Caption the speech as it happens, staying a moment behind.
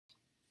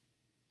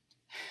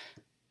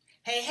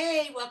Hey,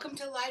 hey, welcome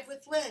to Live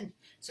with Lynn.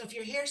 So if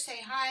you're here,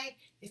 say hi.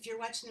 If you're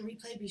watching the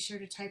replay, be sure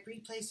to type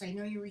replay so I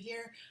know you were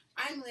here.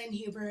 I'm Lynn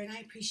Huber, and I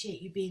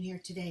appreciate you being here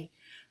today.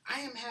 I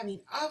am having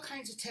all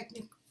kinds of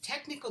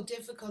technical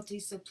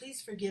difficulties, so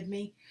please forgive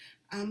me.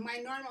 My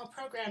normal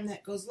program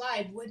that goes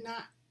live would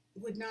not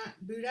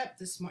boot up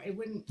this morning. It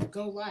wouldn't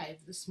go live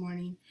this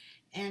morning,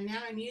 and now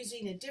I'm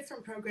using a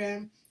different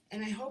program,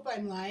 and I hope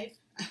I'm live.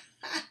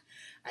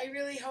 I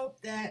really hope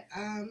that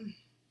I'm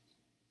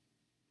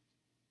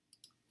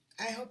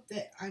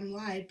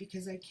live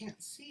because I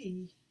can't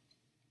see.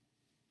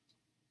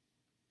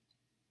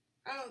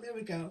 Oh, there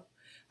we go.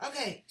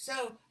 Okay,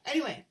 so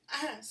anyway,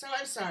 so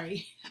I'm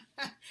sorry.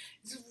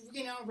 It's,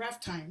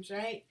 rough times,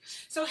 right?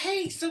 So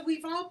hey, so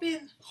we've all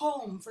been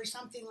home for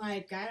something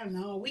like, I don't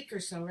know, a week or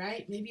so,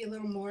 right? Maybe a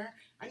little more.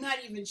 I'm not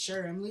even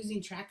sure. I'm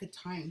losing track of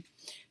time.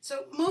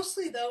 So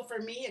mostly though, for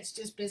me, it's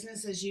just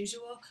business as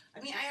usual.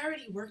 I mean, I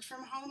already worked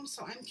from home,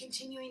 so I'm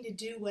continuing to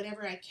do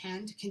whatever I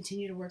can to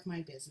continue to work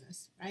my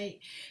business, right?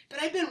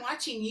 But I've been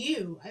watching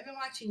you. I've been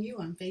watching you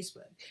on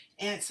Facebook.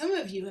 And some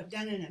of you have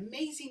done an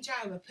amazing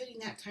job of putting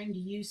that time to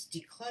use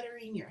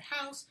decluttering your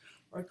house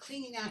or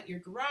cleaning out your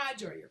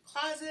garage or your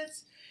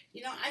closets.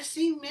 You know, I've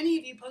seen many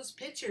of you post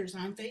pictures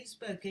on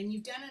Facebook and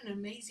you've done an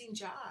amazing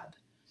job.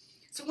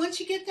 So once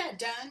you get that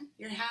done,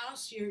 your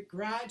house, your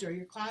garage, or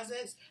your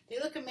closets, they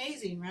look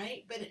amazing,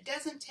 right? But it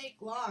doesn't take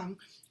long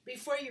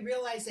before you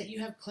realize that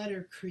you have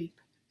clutter creep,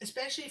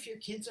 especially if your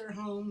kids are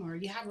home or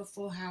you have a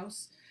full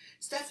house.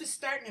 Stuff is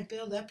starting to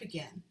build up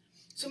again.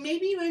 So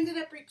maybe you ended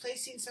up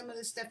replacing some of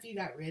the stuff you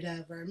got rid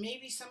of, or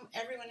maybe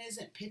everyone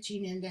isn't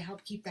pitching in to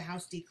help keep the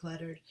house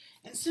decluttered.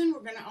 And soon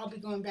we're going to all be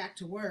going back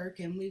to work,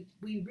 and we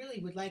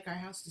really would like our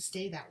house to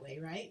stay that way,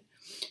 right?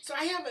 So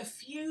I have a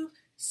few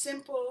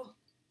simple,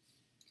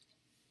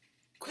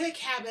 quick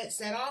habits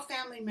that all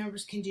family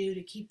members can do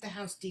to keep the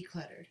house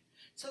decluttered.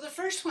 So the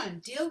first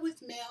one, deal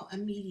with mail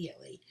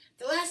immediately.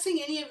 The last thing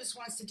any of us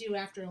wants to do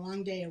after a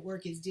long day at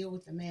work is deal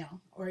with the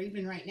mail, or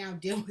even right now,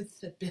 deal with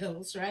the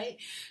bills, right?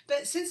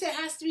 But since it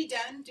has to be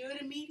done, do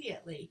it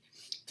immediately.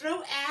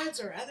 Throw ads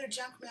or other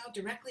junk mail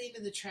directly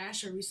into the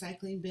trash or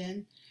recycling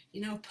bin.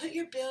 You know, put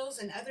your bills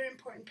and other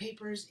important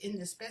papers in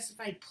the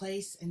specified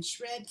place and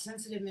shred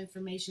sensitive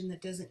information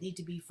that doesn't need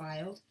to be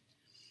filed.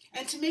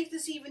 And to make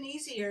this even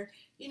easier,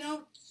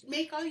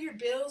 make all your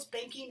bills,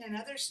 banking, and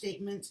other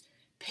statements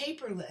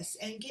paperless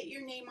and get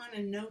your name on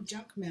a no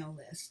junk mail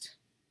list.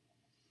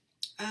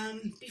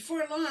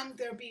 Before long,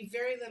 there'll be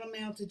very little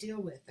mail to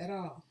deal with at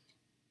all.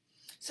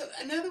 So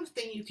another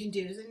thing you can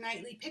do is a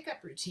nightly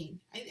pickup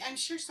routine. I'm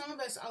sure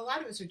a lot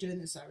of us are doing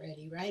this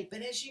already, right?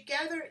 But as you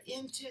gather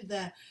into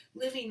the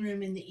living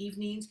room in the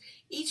evenings,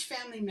 each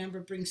family member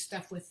brings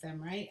stuff with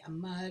them, right? A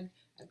mug,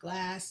 a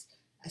glass,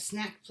 a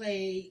snack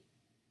plate,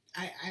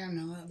 I don't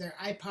know, their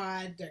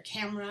iPod, their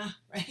camera,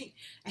 right?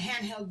 A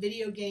handheld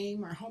video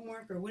game or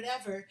homework or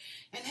whatever.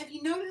 And have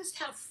you noticed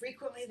how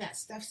frequently that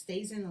stuff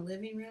stays in the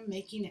living room,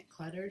 making it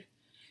cluttered?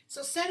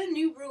 So set a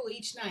new rule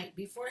each night.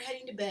 Before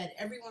heading to bed,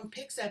 everyone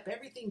picks up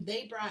everything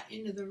they brought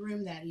into the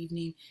room that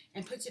evening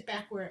and puts it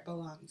back where it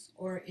belongs,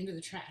 or into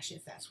the trash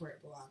if that's where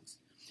it belongs.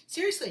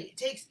 Seriously, it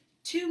takes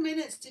 2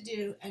 minutes to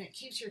do, and it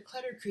keeps your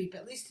clutter creep,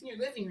 at least in your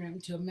living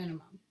room, to a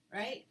minimum,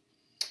 right?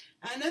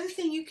 Another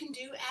thing you can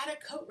do, add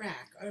a coat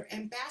rack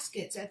and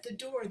baskets at the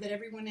door that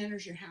everyone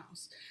enters your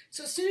house.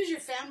 So as soon as your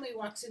family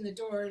walks in the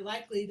door,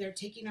 likely they're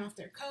taking off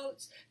their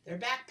coats, their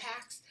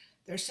backpacks,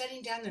 they're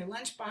setting down their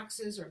lunch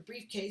boxes or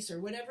briefcase or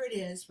whatever it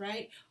is,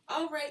 right?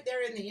 All right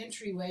there in the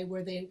entryway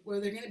where they're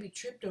going to be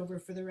tripped over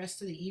for the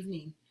rest of the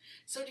evening.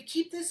 So to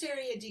keep this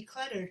area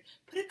decluttered,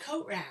 put a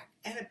coat rack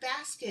and a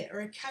basket or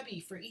a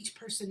cubby for each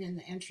person in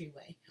the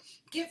entryway.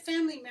 Get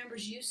family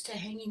members used to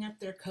hanging up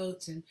their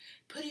coats and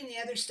putting the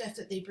other stuff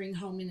that they bring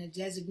home in a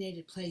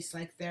designated place,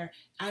 like their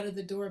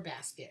out-of-the-door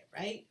basket,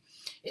 right?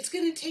 It's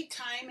going to take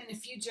time and a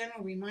few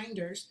gentle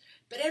reminders,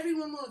 but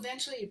everyone will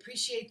eventually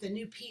appreciate the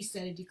new peace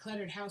that a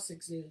decluttered house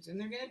exudes, and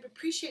they're going to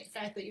appreciate the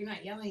fact that you're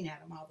not yelling at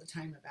them all the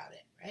time about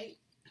it, right?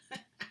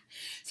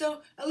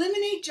 So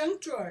eliminate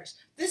junk drawers.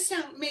 This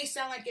may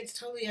sound like it's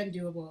totally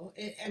undoable.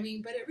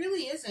 But it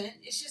really isn't.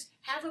 It's just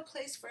have a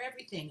place for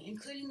everything,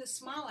 including the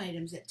small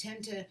items that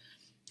tend to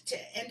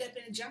end up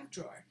in a junk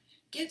drawer.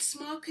 Get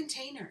small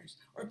containers,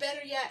 or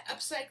better yet,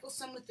 upcycle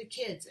some with the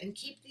kids and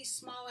keep these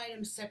small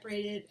items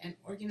separated and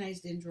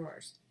organized in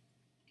drawers.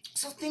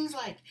 So things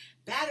like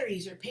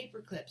batteries or paper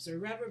clips or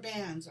rubber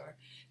bands or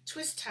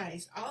twist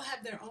ties all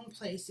have their own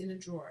place in a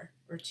drawer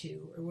or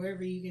two or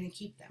wherever you're going to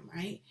keep them,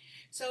 right?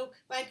 So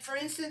like for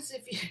instance,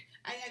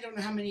 I don't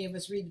know how many of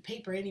us read the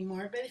paper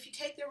anymore, but if you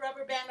take the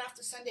rubber band off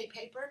the Sunday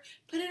paper,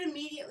 put it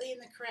immediately in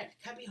the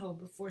correct cubbyhole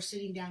before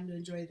sitting down to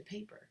enjoy the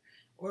paper.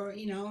 Or,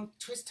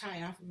 twist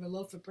tie off of a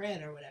loaf of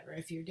bread or whatever.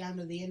 If you're down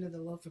to the end of the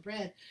loaf of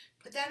bread,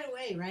 put that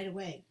away right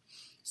away.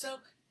 So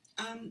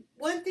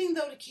one thing,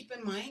 though, to keep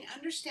in mind,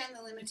 understand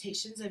the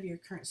limitations of your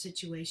current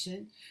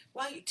situation.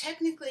 While you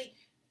technically,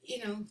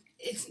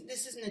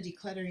 this isn't a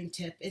decluttering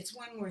tip. It's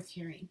one worth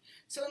hearing.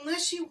 So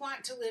unless you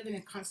want to live in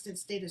a constant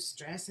state of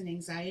stress and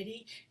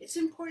anxiety, it's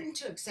important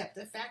to accept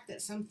the fact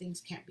that some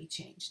things can't be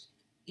changed.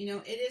 You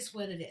know, it is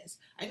what it is.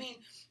 I mean,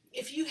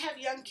 if you have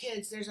young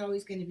kids, there's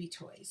always going to be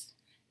toys.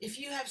 If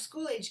you have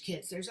school-age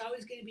kids, there's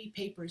always going to be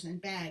papers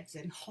and bags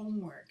and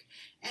homework.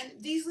 And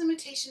these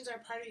limitations are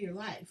part of your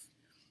life.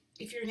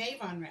 If you're an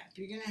Avon rep,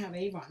 you're going to have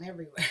Avon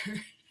everywhere.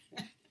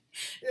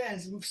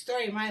 The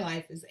story of my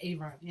life is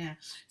Avon, yeah.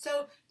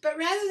 So, but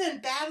rather than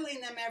battling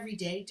them every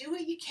day, do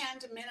what you can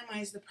to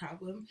minimize the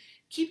problem,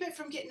 keep it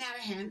from getting out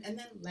of hand, and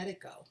then let it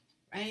go,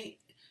 right?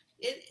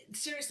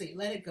 Seriously,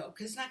 let it go,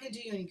 because it's not going to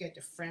do you any good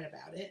to fret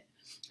about it.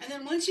 And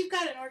then once you've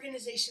got an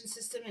organization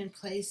system in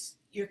place,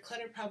 your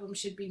clutter problem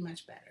should be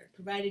much better,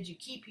 provided you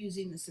keep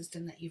using the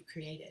system that you've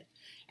created.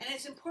 And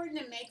it's important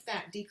to make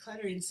that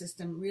decluttering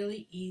system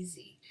really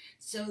easy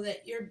so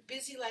that your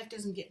busy life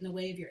doesn't get in the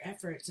way of your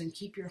efforts and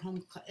keep your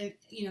home,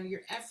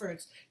 your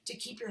efforts to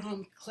keep your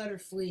home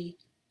clutter-free,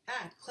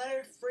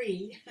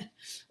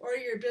 or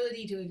your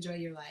ability to enjoy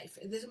your life.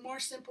 The more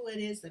simple it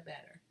is, the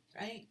better,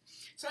 right?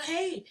 So,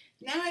 hey,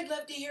 now I'd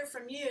love to hear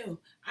from you.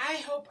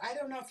 I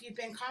don't know if you've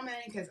been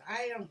commenting because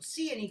I don't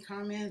see any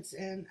comments,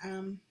 and I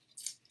don't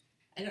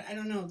know. I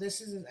don't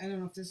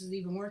know if this is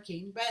even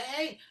working, but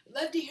hey,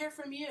 love to hear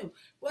from you.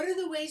 What are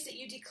the ways that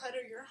you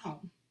declutter your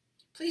home?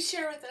 Please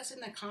share with us in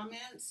the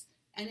comments.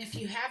 And if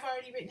you have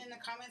already written in the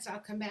comments, I'll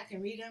come back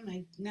and read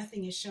them.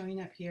 Nothing is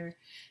showing up here.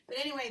 But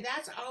anyway,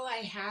 that's all I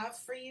have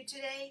for you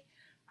today.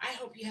 I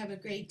hope you have a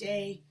great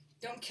day.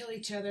 Don't kill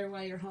each other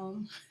while you're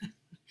home.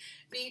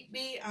 Be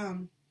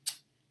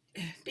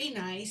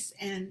nice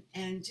and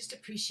just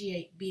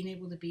appreciate being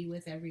able to be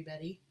with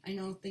everybody. I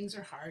know things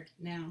are hard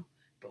now,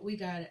 but we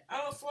got it.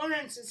 Oh,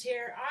 Florence is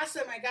here.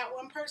 Awesome. I got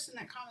one person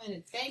that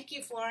commented. Thank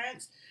you,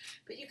 Florence.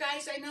 But you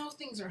guys, I know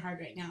things are hard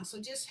right now, so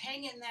just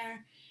hang in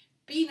there.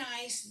 Be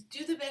nice.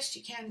 Do the best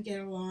you can to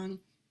get along.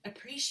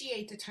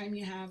 Appreciate the time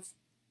you have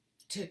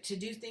to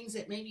do things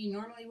that maybe you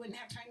normally wouldn't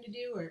have time to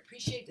do, or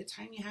appreciate the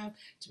time you have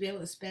to be able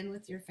to spend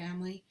with your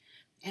family.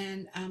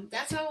 And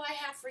that's all I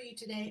have for you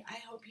today. I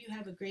hope you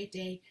have a great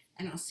day,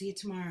 and I'll see you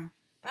tomorrow.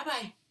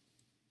 Bye-bye.